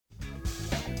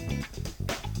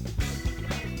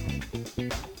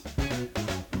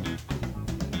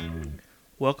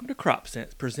Welcome to Crop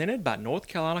Sense, presented by North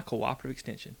Carolina Cooperative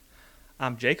Extension.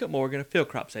 I'm Jacob Morgan, a field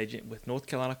crops agent with North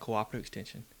Carolina Cooperative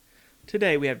Extension.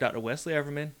 Today we have Dr. Wesley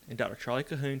Everman and Dr. Charlie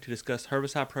Cahoon to discuss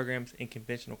herbicide programs in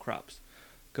conventional crops.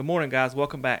 Good morning, guys.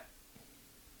 Welcome back.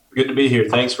 Good to be here.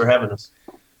 Thanks for having us.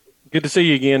 Good to see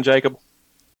you again, Jacob.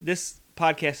 This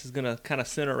podcast is going to kind of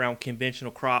center around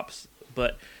conventional crops,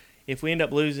 but if we end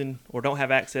up losing or don't have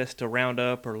access to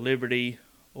Roundup or Liberty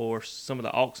or some of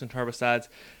the auxin herbicides,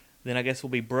 then I guess we'll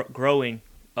be growing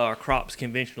our crops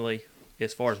conventionally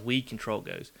as far as weed control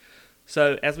goes.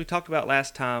 So as we talked about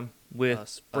last time with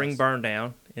spring burn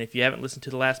down, and if you haven't listened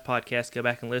to the last podcast, go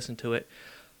back and listen to it.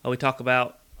 We talk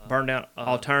about burn down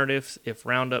alternatives if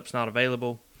Roundup's not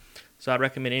available. So I'd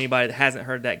recommend anybody that hasn't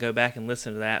heard that go back and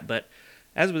listen to that. But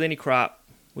as with any crop,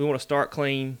 we want to start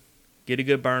clean, get a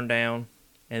good burn down,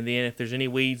 and then if there's any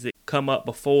weeds that come up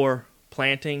before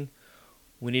planting,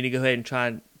 we need to go ahead and try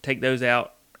and take those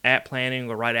out at planting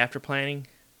or right after planting.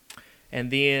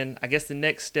 And then I guess the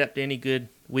next step to any good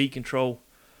weed control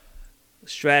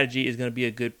strategy is going to be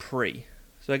a good pre.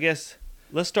 So I guess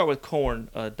let's start with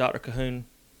corn. Dr. Cahoon,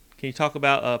 can you talk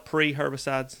about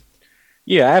pre-herbicides?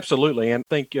 Yeah, absolutely. And I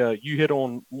think you hit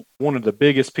on one of the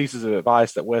biggest pieces of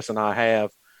advice that Wes and I have.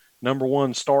 Number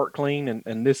one, start clean.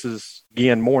 And this is,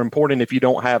 again, more important if you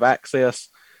don't have access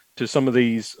to some of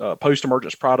these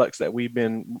post-emergence products that we've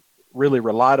been really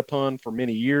relied upon for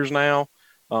many years now,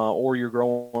 or you're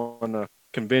growing a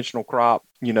conventional crop,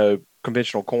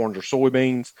 conventional corns or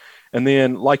soybeans. And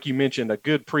then, like you mentioned, a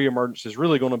good pre-emergence is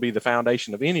really going to be the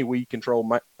foundation of any weed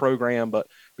control program, but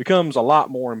becomes a lot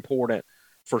more important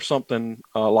for something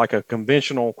like a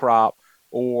conventional crop,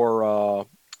 or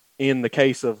in the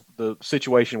case of the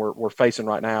situation we're facing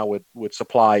right now with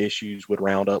supply issues with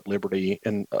Roundup, Liberty,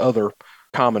 and other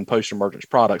common post-emergence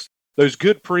products. Those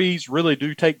good pre's really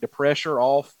do take the pressure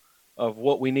off of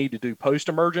what we need to do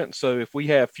post-emergent. So if we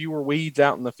have fewer weeds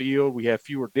out in the field, we have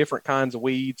fewer different kinds of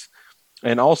weeds.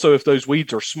 And also if those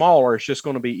weeds are smaller, it's just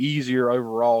going to be easier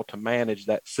overall to manage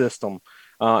that system.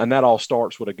 And that all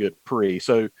starts with a good pre.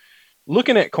 So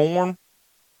looking at corn,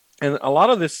 and a lot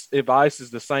of this advice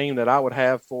is the same that I would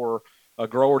have for a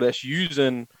grower that's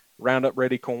using Roundup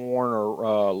Ready corn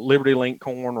or Liberty Link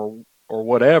corn or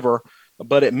whatever.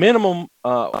 But at minimum,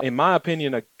 in my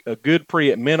opinion, a good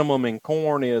pre at minimum in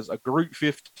corn is a Group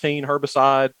 15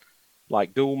 herbicide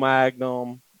like Dual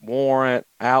Magnum, Warrant,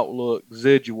 Outlook,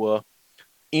 Zidua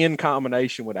in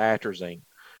combination with atrazine.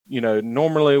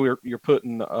 Normally you're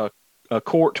putting a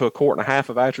quart to a quart and a half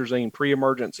of atrazine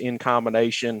pre-emergence in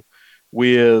combination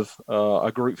with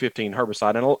a Group 15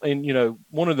 herbicide. And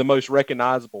one of the most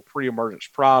recognizable pre-emergence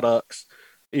products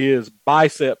is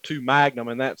Bicep 2 Magnum,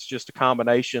 and that's just a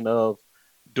combination of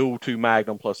Dual 2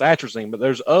 Magnum plus atrazine. But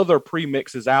there's other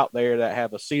premixes out there that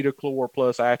have acetochlor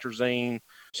plus atrazine.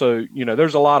 So,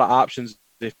 there's a lot of options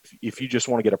if you just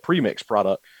want to get a premix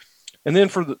product. And then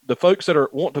for the folks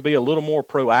that want to be a little more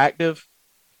proactive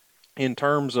in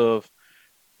terms of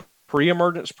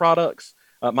pre-emergence products,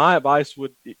 my advice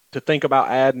would to think about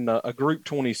adding a Group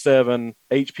 27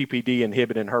 HPPD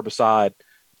inhibiting herbicide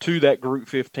to that Group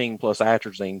 15 plus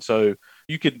atrazine. So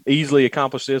you could easily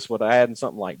accomplish this with adding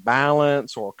something like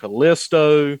Balance or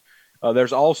Callisto.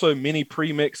 There's also many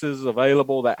premixes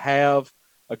available that have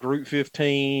a Group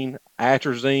 15,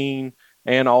 atrazine,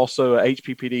 and also a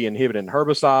HPPD inhibiting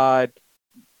herbicide.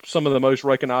 Some of the most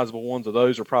recognizable ones of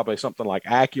those are probably something like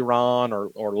Acuron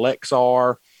or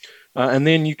Lexar. And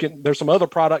then there's some other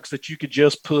products that you could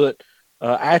just put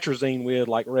atrazine with,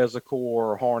 like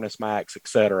Resicor, Harness Max,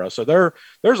 etc. So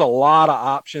there's a lot of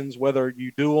options, whether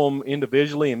you do them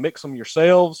individually and mix them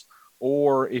yourselves,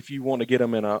 or if you want to get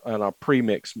them in a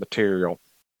pre-mix material.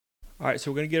 All right,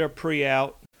 so we're going to get our pre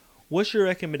out. What's your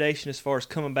recommendation as far as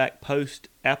coming back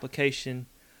post-application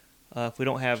if we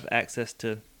don't have access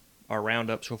to our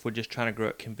Roundups, or if we're just trying to grow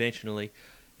it conventionally?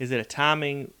 Is it a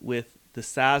timing with the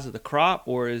size of the crop,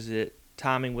 or is it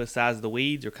timing with size of the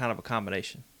weeds, or kind of a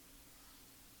combination?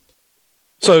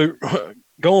 So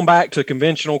going back to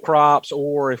conventional crops,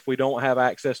 or if we don't have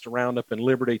access to Roundup and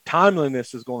Liberty,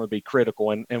 timeliness is going to be critical.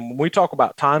 And when we talk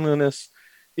about timeliness,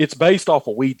 it's based off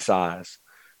of weed size.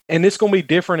 And it's going to be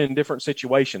different in different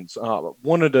situations.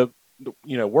 One of the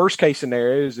worst case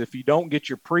scenarios, if you don't get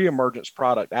your pre-emergence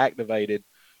product activated,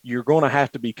 you're going to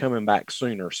have to be coming back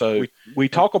sooner. So we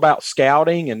talk about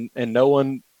scouting and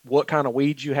knowing what kind of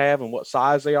weeds you have and what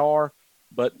size they are,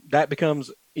 but that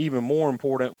becomes even more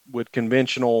important with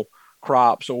conventional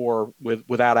crops or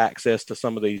without access to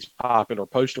some of these popular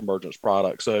post-emergence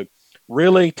products. So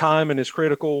really timing is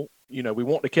critical. We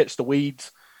want to catch the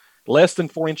weeds less than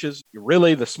 4 inches.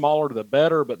 Really, the smaller the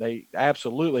better, but they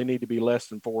absolutely need to be less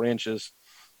than 4 inches.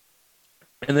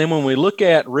 And then when we look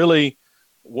at really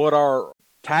what our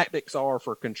tactics are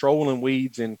for controlling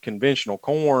weeds in conventional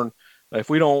corn, if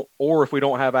we don't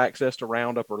have access to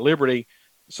Roundup or Liberty.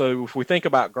 So if we think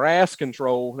about grass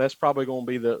control, that's probably going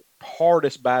to be the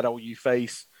hardest battle you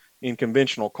face in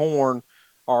conventional corn.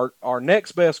 Our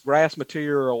next best grass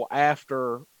material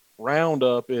after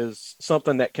Roundup is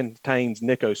something that contains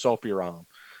nicosulfuron.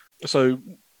 So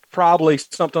probably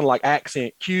something like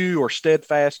Accent Q or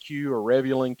Steadfast Q or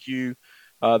Revulin Q.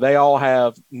 They all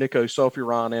have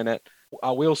nicosulfuron in it.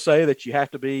 I will say that you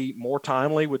have to be more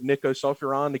timely with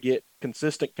nicosulfuron to get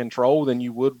consistent control than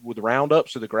you would with Roundup.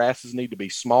 So the grasses need to be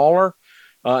smaller.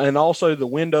 And also the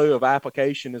window of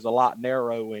application is a lot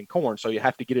narrow in corn. So you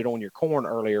have to get it on your corn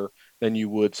earlier than you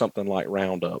would something like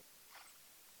Roundup.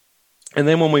 And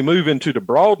then when we move into the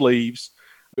broadleaves,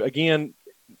 again,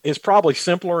 it's probably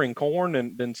simpler in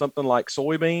corn than something like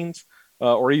soybeans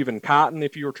or even cotton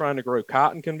if you were trying to grow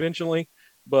cotton conventionally.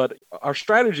 But our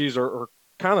strategies are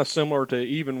kind of similar to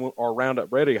even our Roundup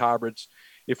Ready hybrids.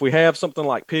 If we have something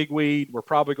like pigweed, we're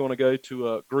probably going to go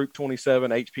to a Group 27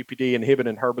 HPPD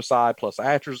inhibiting herbicide plus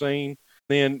atrazine.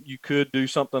 Then you could do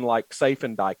something like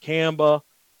Safin dicamba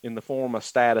in the form of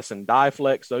Status and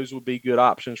Diflex. Those would be good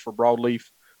options for broadleaf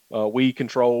weed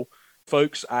control.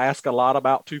 Folks ask a lot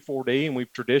about 2,4-D, and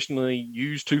we've traditionally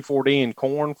used 2,4-D in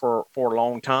corn for a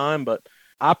long time, but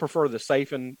I prefer the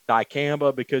Safin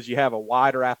dicamba because you have a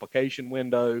wider application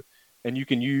window and you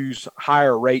can use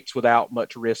higher rates without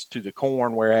much risk to the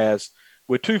corn. Whereas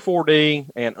with 2,4-D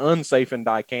and unsafened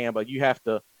dicamba, you have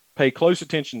to pay close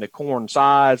attention to corn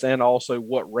size and also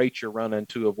what rate you're running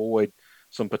to avoid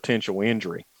some potential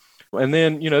injury. And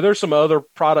then, there's some other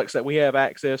products that we have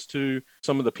access to.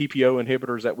 Some of the PPO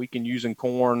inhibitors that we can use in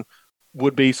corn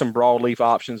would be some broadleaf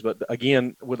options. But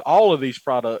again, with all of these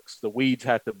products, the weeds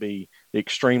have to be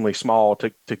extremely small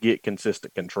to get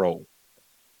consistent control.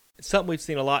 Something we've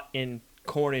seen a lot in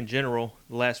corn in general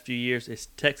the last few years is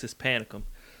Texas Panicum.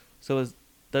 So is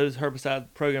those herbicide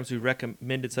programs we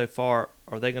recommended so far,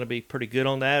 are they going to be pretty good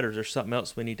on that, or is there something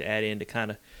else we need to add in to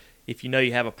kind of, if you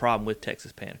have a problem with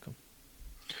Texas Panicum?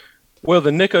 Well,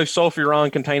 the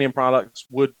nicosulfuron containing products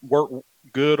would work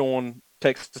good on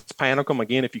Texas Panicum,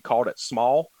 again, if you called it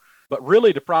small. But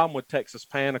really the problem with Texas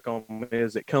Panicum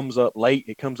is it comes up late.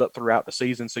 It comes up throughout the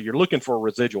season. So you're looking for a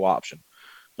residual option.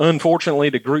 Unfortunately,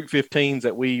 the Group 15s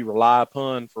that we rely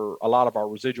upon for a lot of our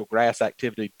residual grass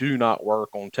activity do not work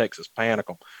on Texas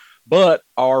Panicum. But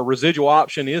our residual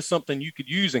option is something you could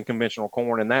use in conventional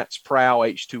corn, and that's Prowl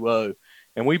H2O.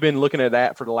 And we've been looking at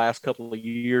that for the last couple of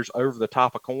years over the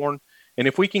top of corn. And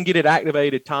if we can get it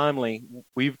activated timely,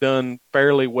 we've done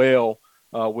fairly well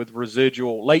with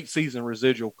late season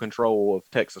residual control of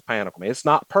Texas Panicum. It's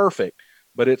not perfect,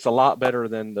 but it's a lot better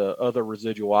than the other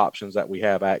residual options that we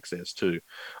have access to.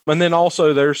 And then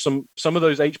also there's some of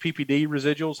those HPPD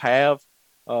residuals have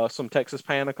some Texas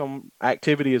Panicum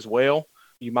activity as well.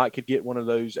 You could get one of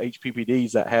those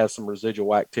HPPDs that has some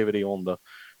residual activity on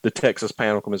the Texas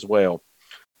Panicum as well.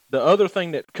 The other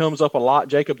thing that comes up a lot,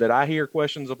 Jacob, that I hear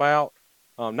questions about,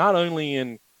 not only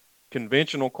in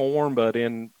conventional corn, but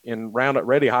in Roundup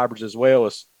Ready hybrids as well,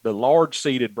 is the large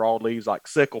seeded broadleaves like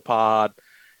Sickle Pod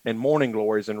and Morning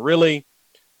Glories. And really,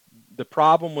 the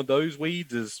problem with those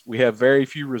weeds is we have very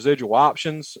few residual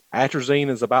options. Atrazine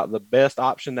is about the best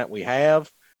option that we have.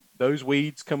 Those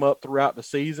weeds come up throughout the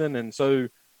season. And so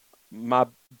my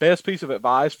best piece of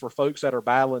advice for folks that are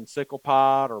battling Sickle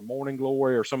Pod or Morning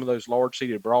Glory or some of those large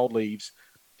seeded broadleaves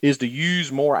is to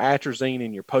use more atrazine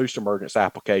in your post-emergence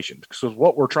application. Because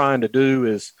what we're trying to do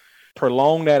is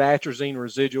prolong that atrazine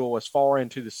residual as far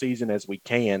into the season as we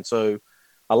can. So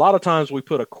a lot of times we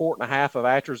put 1.5 quarts of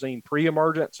atrazine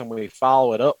pre-emergence and we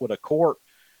follow it up with 1 quart.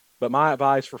 But my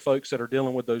advice for folks that are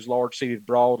dealing with those large seeded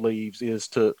broadleaves is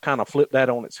to kind of flip that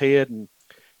on its head and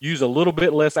use a little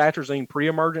bit less atrazine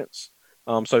pre-emergence.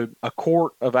 So 1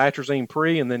 quart of atrazine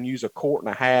pre and then use 1.5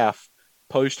 quarts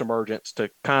post-emergence to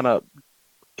kind of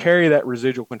carry that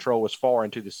residual control as far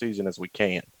into the season as we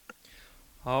can.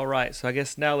 All right, so I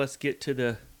guess now let's get to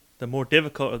the more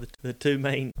difficult of the two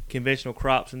main conventional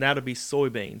crops, and that'll be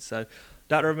soybeans. So,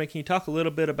 Dr. Irvin, can you talk a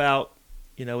little bit about,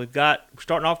 we're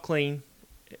starting off clean,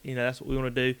 that's what we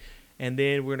want to do, and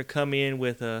then we're going to come in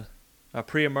with a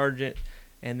pre-emergent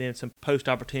and then some post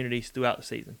opportunities throughout the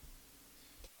season.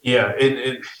 Yeah,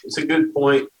 it's a good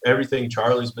point. Everything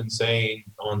Charlie's been saying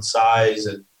on size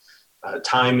and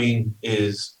timing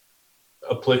is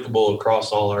applicable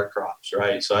across all our crops,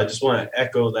 right? So I just want to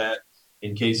echo that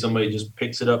in case somebody just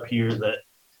picks it up here, that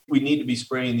we need to be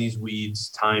spraying these weeds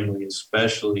timely,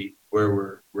 especially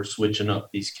where we're switching up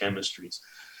these chemistries.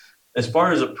 As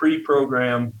far as a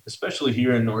pre-program, especially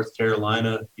here in North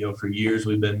Carolina, for years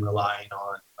we've been relying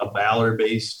on a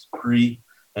Valor-based pre.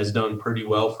 Has done pretty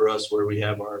well for us where we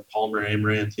have our Palmer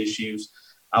amaranth issues.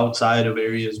 Outside of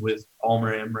areas with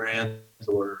Palmer amaranth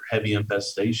or heavy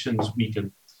infestations, we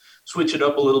can switch it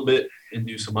up a little bit and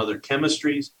do some other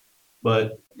chemistries.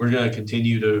 But we're going to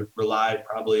continue to rely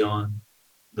probably on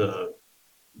the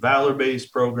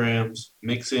Valor-based programs,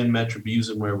 mix in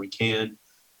metribuzin where we can.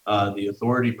 The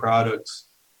Authority products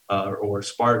or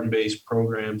Spartan-based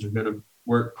programs are going to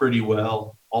work pretty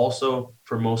well also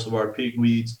for most of our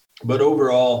pigweeds. But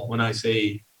overall, when I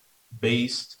say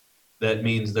based, that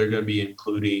means they're going to be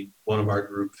including one of our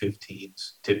group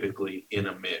 15s typically in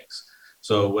a mix.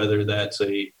 So whether that's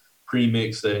a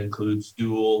pre-mix that includes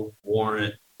Dual,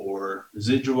 Warrant, or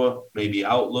Zidua, maybe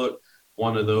Outlook,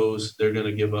 one of those, they're going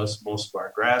to give us most of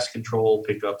our grass control,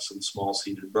 pick up some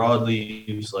small-seeded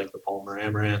broadleaves like the Palmer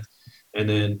amaranth, and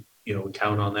then, we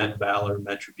count on that Valor,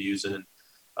 metribuzin,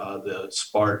 the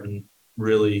Spartan,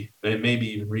 really, and maybe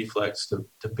even Reflex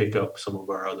to pick up some of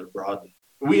our other broadleaves.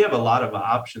 We have a lot of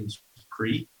options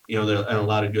and a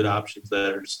lot of good options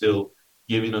that are still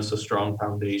giving us a strong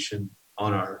foundation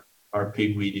on our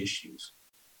pigweed issues.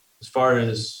 As far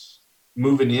as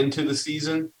moving into the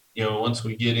season, once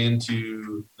we get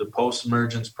into the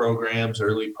post-emergence programs,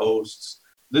 early posts,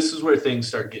 this is where things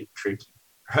start getting tricky,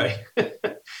 right?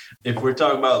 If we're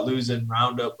talking about losing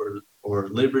Roundup or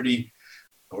Liberty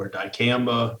or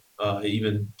Dicamba,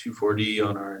 even 2,4-D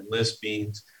on our enlist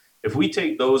beans, if we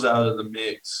take those out of the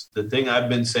mix, the thing I've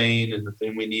been saying and the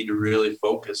thing we need to really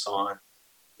focus on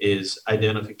is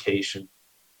identification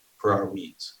for our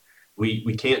weeds.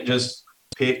 We can't just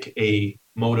pick a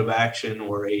mode of action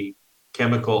or a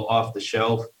chemical off the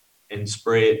shelf and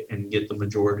spray it and get the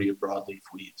majority of broadleaf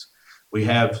weeds. We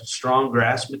have strong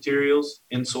grass materials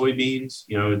in soybeans.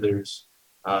 There's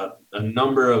a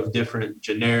number of different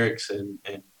generics and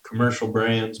commercial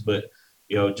brands, but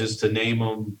just to name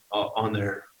them on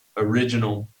their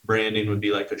original branding would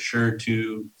be like Assure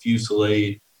 2,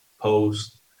 Fusilade,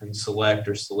 Post, and Select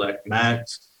or Select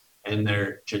Max, and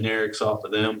their generics off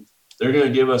of them. They're going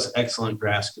to give us excellent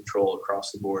grass control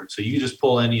across the board. So you just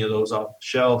pull any of those off the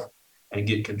shelf and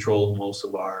get control of most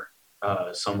of our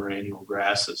summer annual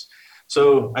grasses.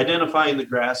 So identifying the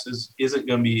grasses isn't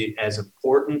going to be as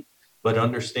important, but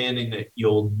understanding that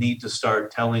you'll need to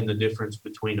start telling the difference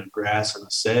between a grass and a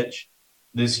sedge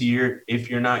this year, if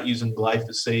you're not using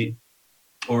glyphosate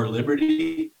or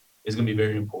Liberty, is going to be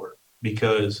very important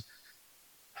because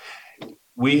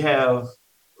we have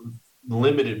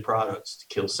limited products to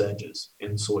kill sedges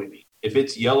in soybean. If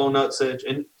it's yellow nut sedge,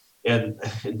 and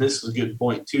this is a good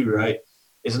point too, right?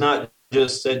 It's not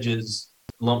just sedges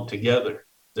lumped together.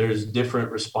 There's different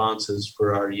responses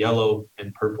for our yellow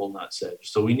and purple nut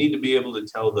sedge. So we need to be able to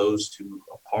tell those two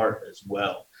apart as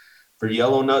well. For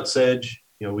yellow nut sedge,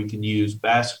 we can use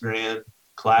Basagran,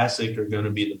 Classic are going to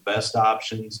be the best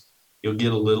options. You'll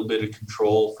get a little bit of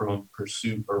control from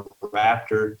Pursuit or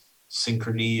Raptor,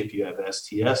 Synchrony if you have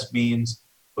STS beans.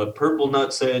 But purple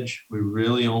nut sedge, we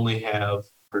really only have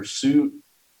Pursuit,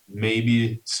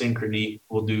 maybe Synchrony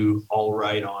will do all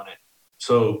right on it.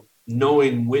 So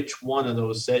knowing which one of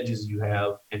those sedges you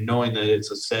have and knowing that it's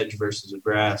a sedge versus a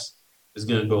grass is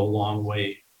going to go a long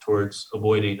way towards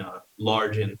avoiding a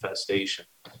large infestation.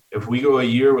 If we go a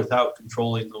year without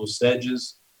controlling those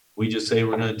sedges, we just say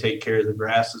we're going to take care of the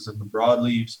grasses and the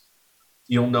broadleaves,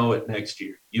 you'll know it next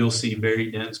year. You'll see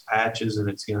very dense patches, and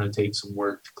it's going to take some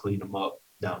work to clean them up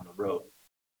down the road.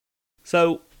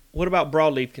 So what about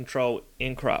broadleaf control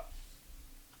in crop?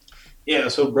 Yeah,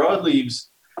 so broadleaves,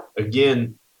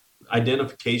 again,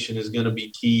 identification is going to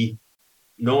be key.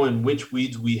 Knowing which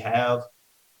weeds we have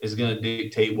is going to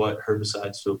dictate what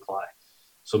herbicides to apply.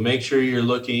 So make sure you're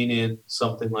looking in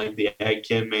something like the Ag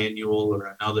Chem manual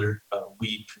or another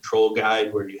weed control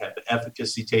guide where you have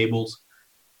efficacy tables.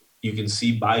 You can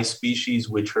see by species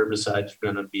which herbicides are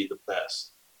going to be the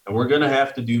best. And we're going to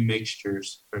have to do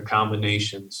mixtures or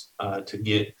combinations to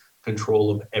get control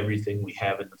of everything we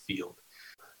have in the field.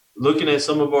 Looking at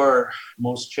some of our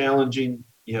most challenging,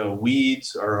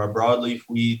 weeds or our broadleaf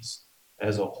weeds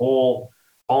as a whole,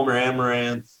 Palmer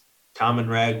amaranth, common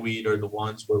ragweed are the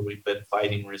ones where we've been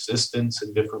fighting resistance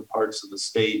in different parts of the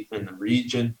state and the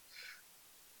region.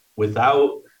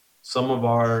 Without some of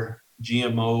our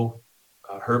GMO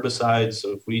herbicides,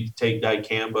 so if we take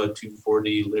dicamba,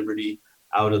 2,4-D, Liberty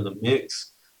out of the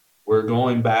mix, we're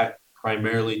going back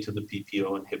primarily to the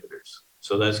PPO inhibitors.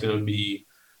 So that's going to be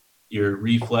your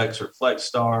Reflex or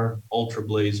FlexStar, Ultra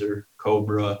Blazer,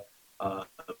 Cobra,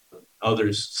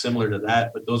 others similar to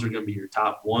that, but those are going to be your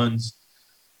top ones.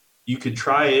 You could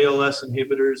try ALS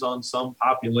inhibitors on some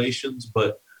populations,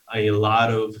 but a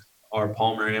lot of our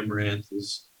Palmer amaranth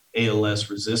is ALS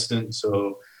resistant.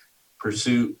 So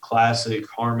Pursuit, Classic,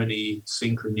 Harmony,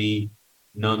 Synchrony,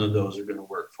 none of those are going to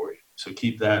work for you. So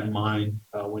keep that in mind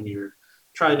when you're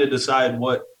trying to decide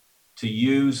what to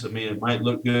use. I mean, it might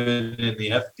look good in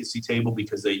the efficacy table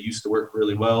because they used to work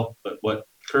really well, but what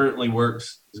currently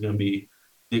works is going to be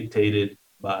dictated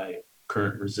by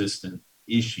current resistant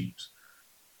issues.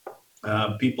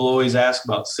 People always ask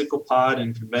about sickle pod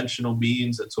and conventional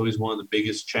beans. That's always one of the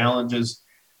biggest challenges.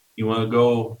 You want to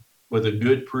go with a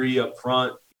good pre up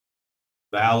front.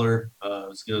 Valor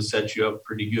is going to set you up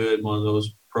pretty good, one of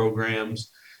those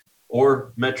programs.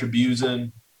 Or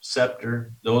Metribuzin,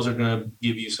 Scepter, those are going to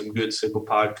give you some good sickle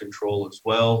pod control as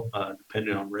well,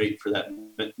 depending on rate for that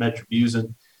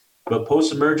Metribuzin. But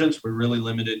post-emergence, we're really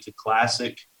limited to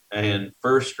Classic and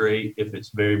First Rate if it's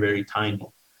very, very tiny.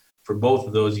 For both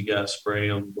of those, you got to spray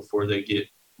them before they get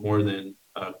more than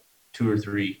 2 or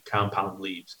 3 compound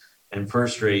leaves. And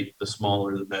First Rate, the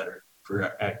smaller the better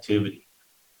for activity.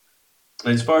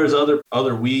 And as far as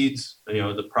other weeds,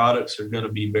 the products are going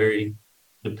to be very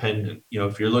dependent.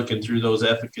 If you're looking through those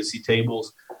efficacy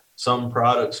tables, some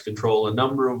products control a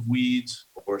number of weeds,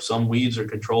 or some weeds are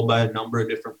controlled by a number of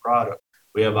different products.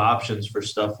 We have options for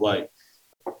stuff like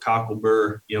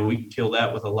cocklebur. We can kill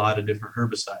that with a lot of different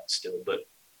herbicides still, but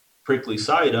prickly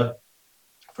Sida,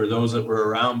 for those that were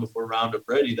around before Roundup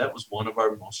Ready, that was one of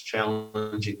our most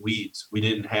challenging weeds. We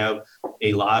didn't have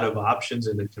a lot of options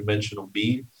in the conventional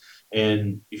bean.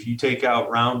 And if you take out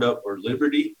Roundup or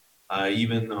Liberty,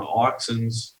 even the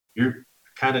auxins, you're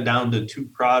kind of down to 2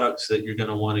 products that you're going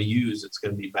to want to use. It's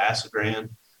going to be Vasagran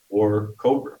or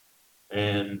Cobra.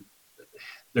 And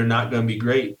they're not going to be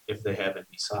great if they have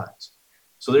any size.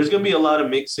 So there's going to be a lot of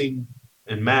mixing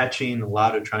and matching, a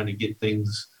lot of trying to get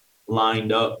things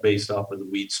lined up based off of the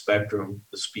weed spectrum,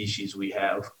 the species we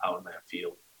have out in that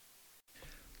field.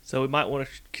 So we might want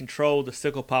to control the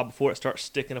sickle pod before it starts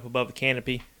sticking up above the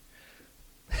canopy.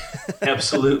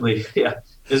 Absolutely. Yeah.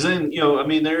 Because then,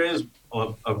 there is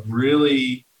a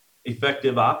really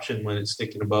effective option when it's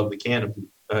sticking above the canopy.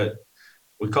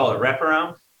 We call it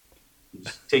wraparound. You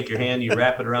just take your hand, you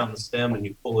wrap it around the stem, and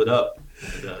you pull it up.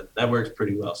 And, that works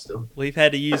pretty well still. We've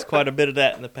had to use quite a bit of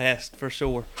that in the past, for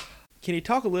sure. Can you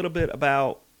talk a little bit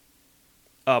about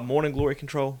Morning Glory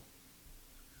control?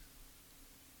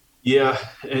 Yeah,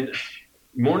 and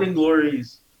Morning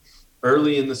Glory's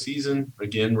early in the season.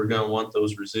 Again, we're going to want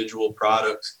those residual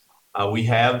products. We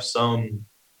have some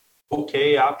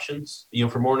okay options.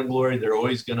 For Morning Glory, they're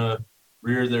always going to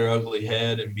rear their ugly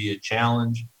head and be a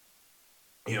challenge.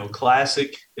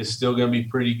 Classic is still going to be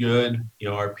pretty good.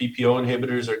 Our PPO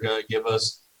inhibitors are going to give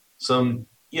us some,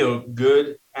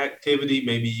 good activity,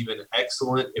 maybe even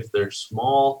excellent if they're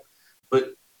small, but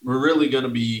we're really going to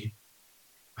be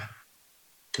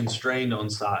constrained on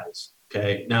size.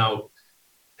 Okay. Now,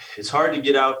 it's hard to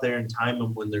get out there and time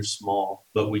them when they're small,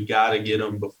 but we got to get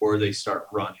them before they start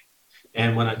running.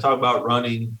 And when I talk about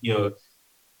running,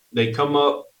 they come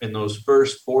up in those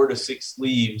first 4 to 6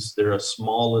 leaves, they're a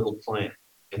small little plant.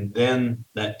 And then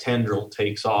that tendril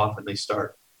takes off and they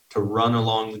start to run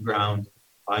along the ground,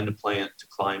 find a plant to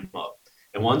climb up.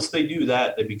 And once they do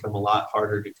that, they become a lot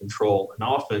harder to control. And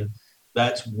often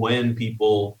that's when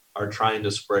people are trying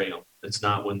to spray them. It's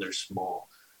not when they're small.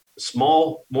 The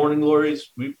small Morning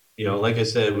Glories, like I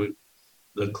said,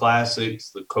 the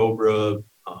Classics, the Cobra,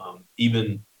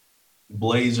 even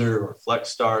Blazer or Flex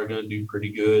Star are going to do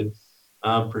pretty good.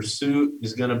 Pursuit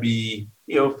is going to be,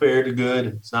 fair to good.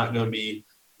 It's not going to be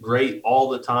great all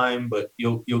the time, but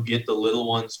you'll get the little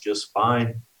ones just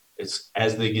fine. It's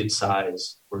as they get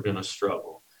size, we're going to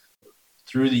struggle.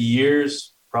 Through the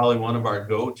years, probably one of our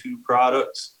go-to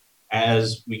products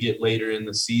as we get later in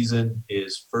the season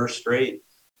is First Rate.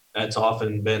 That's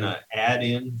often been an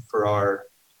add-in for our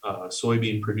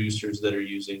soybean producers that are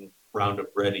using Roundup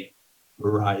Ready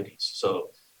varieties. So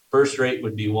First Rate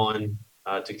would be one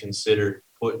to consider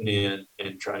putting in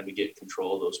and trying to get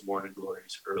control of those Morning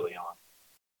Glories early on.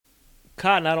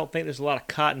 Cotton, I don't think there's a lot of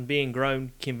cotton being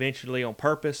grown conventionally on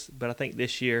purpose, but I think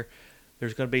this year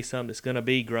there's going to be some that's going to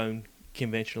be grown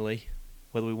conventionally,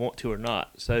 whether we want to or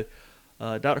not. So,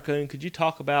 Dr. Kuhn, could you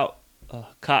talk about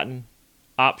cotton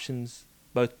options,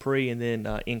 both pre and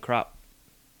then in crop?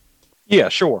 Yeah,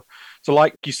 sure. So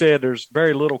like you said, there's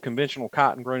very little conventional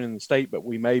cotton grown in the state, but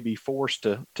we may be forced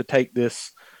to take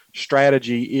this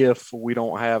strategy if we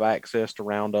don't have access to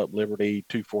Roundup, Liberty,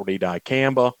 2,4-D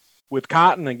dicamba. With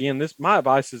cotton, again, my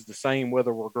advice is the same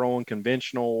whether we're growing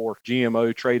conventional or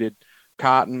GMO traded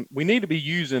cotton. We need to be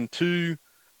using 2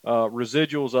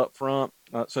 residuals up front.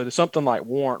 So there's something like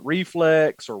Warrant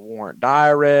Reflex or Warrant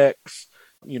Direx.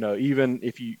 Even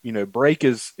if brake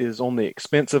is on the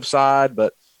expensive side,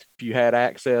 but if you had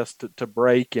access to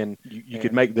brake and you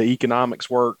could make the economics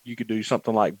work, you could do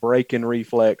something like brake and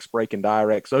reflex, brake and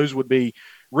Direx. Those would be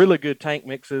really good tank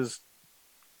mixes,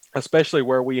 especially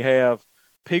where we have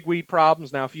pigweed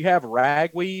problems. Now, if you have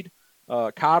ragweed,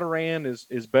 Cotoran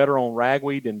is better on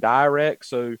ragweed than Direx.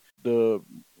 So the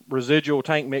residual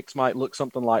tank mix might look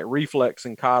something like Reflex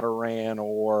and Cotoran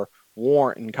or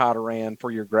Warrant and Cotoran for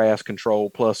your grass control,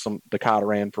 plus the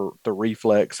Cotoran for the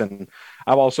Reflex. And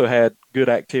I've also had good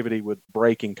activity with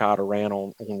breaking Cotoran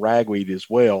on ragweed as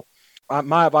well.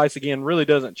 My advice, again, really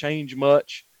doesn't change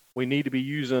much. We need to be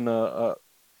using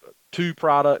two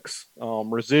products,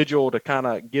 residual, to kind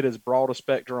of get as broad a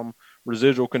spectrum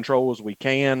residual control as we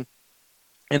can.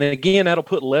 And then again, that'll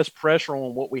put less pressure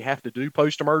on what we have to do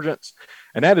post-emergence.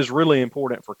 And that is really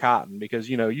important for cotton because,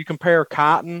 you compare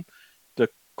cotton to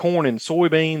corn and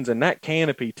soybeans, and that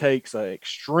canopy takes an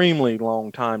extremely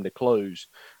long time to close.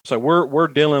 So we're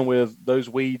dealing with those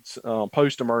weeds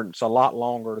post-emergence a lot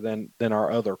longer than our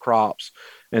other crops.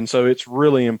 And so it's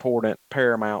really important,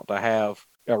 paramount, to have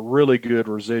a really good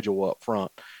residual up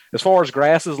front. As far as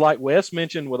grasses, like Wes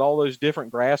mentioned, with all those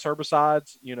different grass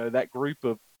herbicides, that group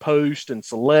of Post and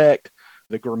Select,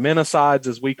 the graminicides,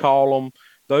 as we call them,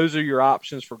 those are your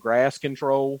options for grass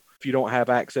control if you don't have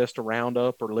access to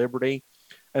Roundup or Liberty.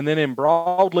 And then in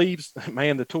broadleaves,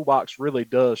 man, the toolbox really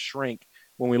does shrink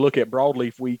when we look at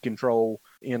broadleaf weed control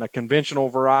in a conventional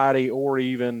variety, or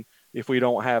even if we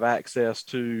don't have access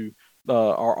to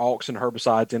our auxin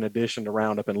herbicides in addition to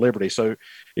Roundup and Liberty. So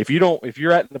if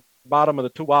you're at the bottom of the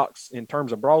toolbox in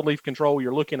terms of broadleaf control,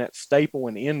 you're looking at Staple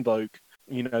and Invoke.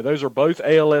 Those are both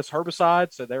ALS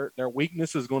herbicides, so their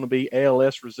weakness is going to be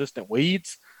ALS resistant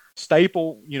weeds.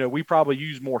 Staple, we probably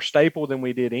use more Staple than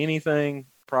we did anything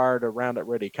prior to Roundup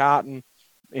Ready Cotton,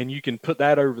 and you can put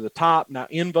that over the top. Now,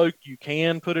 Invoke, you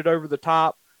can put it over the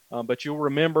top, but you'll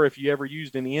remember if you ever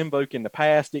used any Invoke in the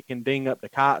past, it can ding up the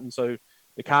cotton. So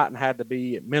the cotton had to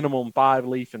be at minimum 5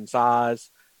 leaf in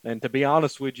size. And to be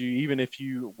honest with you, even if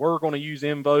you were going to use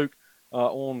Invoke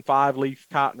on 5 leaf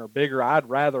cotton or bigger, I'd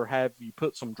rather have you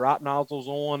put some drop nozzles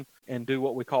on and do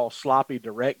what we call sloppy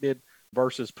directed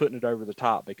versus putting it over the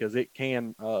top, because it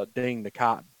can ding the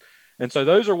cotton. And so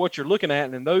those are what you're looking at.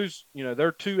 And those,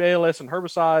 they're two ALS and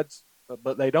herbicides,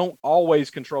 but they don't always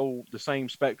control the same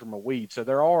spectrum of weeds. So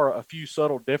there are a few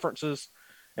subtle differences.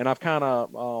 And I've kind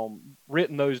of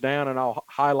written those down, and I'll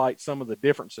highlight some of the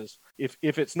differences. If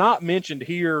it's not mentioned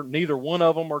here, neither one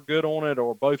of them are good on it,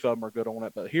 or both of them are good on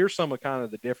it. But here's some of kind of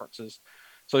the differences.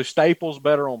 So Staple's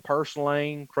better on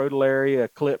purslane, crotalaria,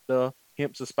 eclipta,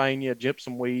 hemp suspania,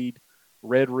 gypsum weed,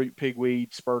 red root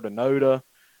pigweed, spertonota.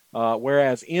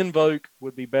 Whereas Invoke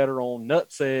would be better on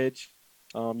nutsedge,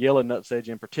 yellow nutsedge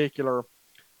in particular.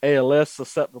 ALS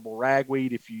susceptible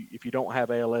ragweed. If you don't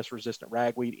have ALS resistant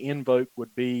ragweed, Invoke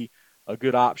would be a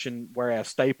good option, whereas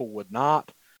Staple would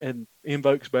not. And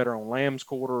Invoke's better on lamb's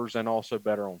quarters and also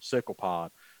better on sickle pod.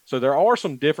 So there are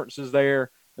some differences there,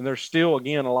 and there's still,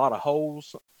 again, a lot of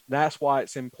holes. That's why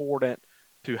it's important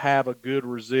to have a good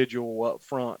residual up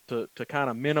front to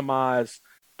kind of minimize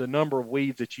the number of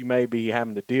weeds that you may be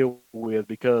having to deal with,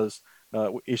 because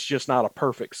it's just not a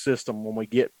perfect system when we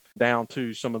get down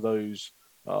to some of those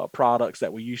products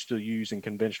that we used to use in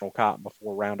conventional cotton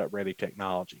before Roundup Ready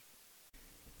technology.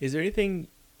 Is there anything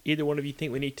either one of you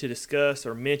think we need to discuss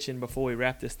or mention before we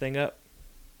wrap this thing up?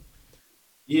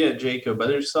 Yeah, Jacob, but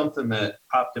there's something that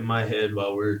popped in my head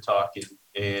while we were talking,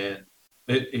 and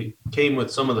it came with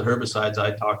some of the herbicides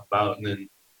I talked about, and then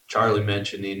Charlie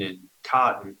mentioning in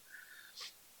cotton.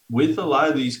 With a lot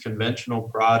of these conventional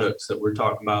products that we're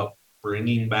talking about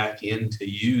bringing back into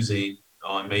using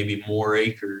on maybe more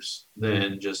acres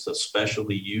than just a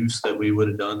specialty use that we would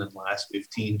have done in the last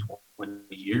 15, 20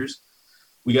 years,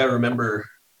 we got to remember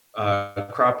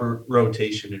crop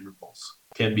rotation intervals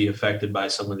can be affected by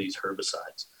some of these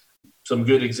herbicides. Some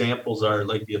good examples are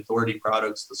like the Authority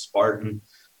products, the Spartan,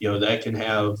 that can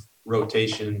have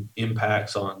rotation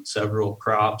impacts on several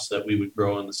crops that we would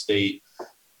grow in the state.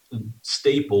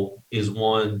 Staple is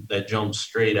one that jumps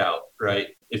straight out, right?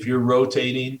 If you're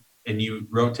rotating and you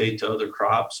rotate to other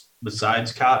crops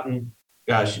besides cotton,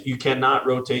 gosh, you cannot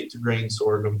rotate to grain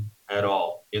sorghum at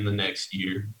all in the next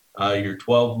year. You're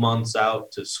 12 months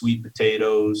out to sweet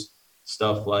potatoes,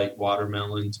 stuff like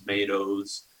watermelon,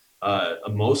 tomatoes,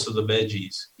 most of the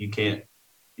veggies you can't,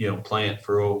 plant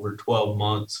for over 12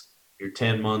 months. You're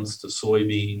 10 months to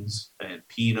soybeans and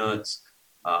peanuts,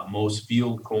 most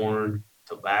field corn,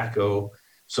 tobacco.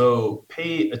 So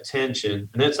pay attention,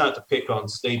 and that's not to pick on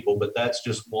staple, but that's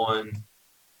just one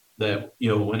that,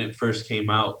 when it first came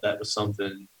out, that was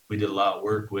something we did a lot of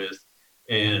work with.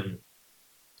 And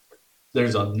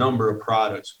there's a number of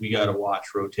products we got to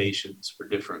watch rotations for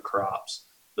different crops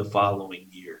the following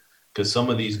year, because some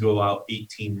of these go out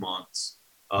 18 months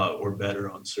or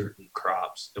better on certain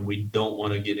crops. And we don't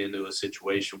want to get into a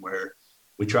situation where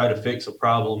we try to fix a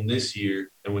problem this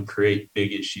year and we create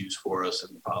big issues for us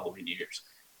in the following years.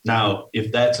 Now,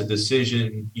 if that's a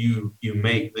decision you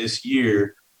make this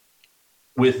year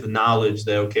with the knowledge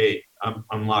that, okay,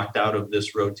 I'm locked out of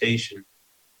this rotation,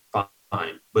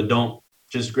 fine. But don't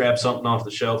just grab something off the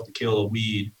shelf to kill a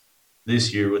weed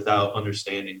this year without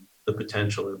understanding the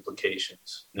potential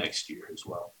implications next year as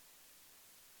well.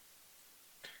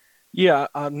 Yeah,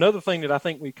 another thing that I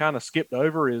think we kind of skipped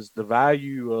over is the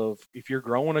value of, if you're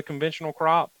growing a conventional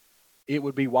crop, it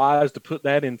would be wise to put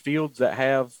that in fields that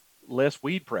have less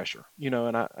weed pressure.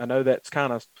 And I know that's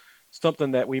kind of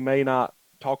something that we may not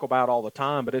talk about all the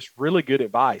time, but it's really good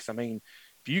advice. I mean,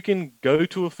 if you can go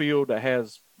to a field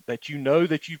that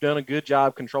you've done a good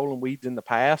job controlling weeds in the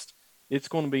past, it's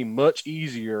going to be much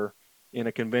easier in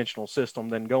a conventional system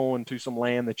than going to some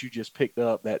land that you just picked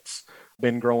up that's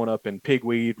been growing up in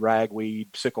pigweed,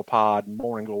 ragweed, sickle pod, and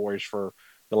morning glories for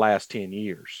the last 10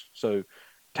 years. So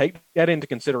take that into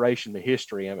consideration, the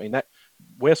history. I mean, that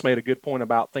Wes made a good point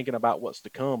about thinking about what's to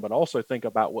come, but also think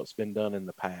about what's been done in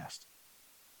the past.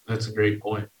 That's a great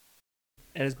point.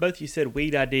 And as both you said,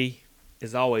 weed ID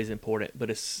is always important, but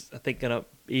it's, I think, going to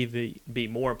even be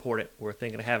more important. We're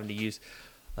thinking of having to use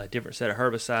a different set of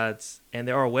herbicides. And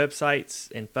there are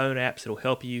websites and phone apps that will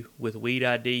help you with weed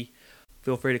ID.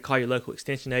 Feel free to call your local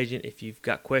extension agent if you've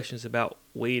got questions about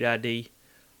weed ID.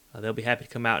 They'll be happy to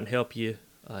come out and help you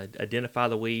identify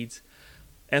the weeds.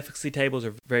 Efficacy tables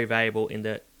are very valuable. In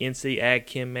the NC Ag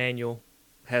Chem manual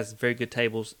has very good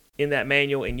tables in that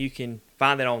manual, and you can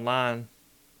find that online.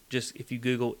 Just if you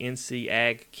Google NC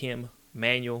Ag Chem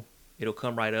manual, it'll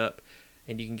come right up,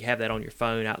 and you can have that on your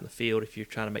phone out in the field if you're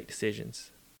trying to make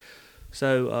decisions.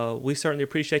 So we certainly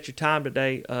appreciate your time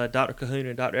today, Dr. Kahuna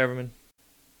and Dr. Everman.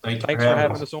 Thanks for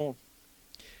having us on.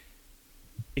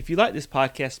 If you like this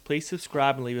podcast, please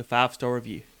subscribe and leave a 5-star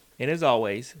review. And as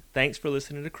always, thanks for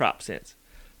listening to Crop Sense.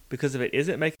 Because if it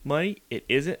isn't making money, it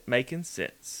isn't making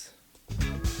sense.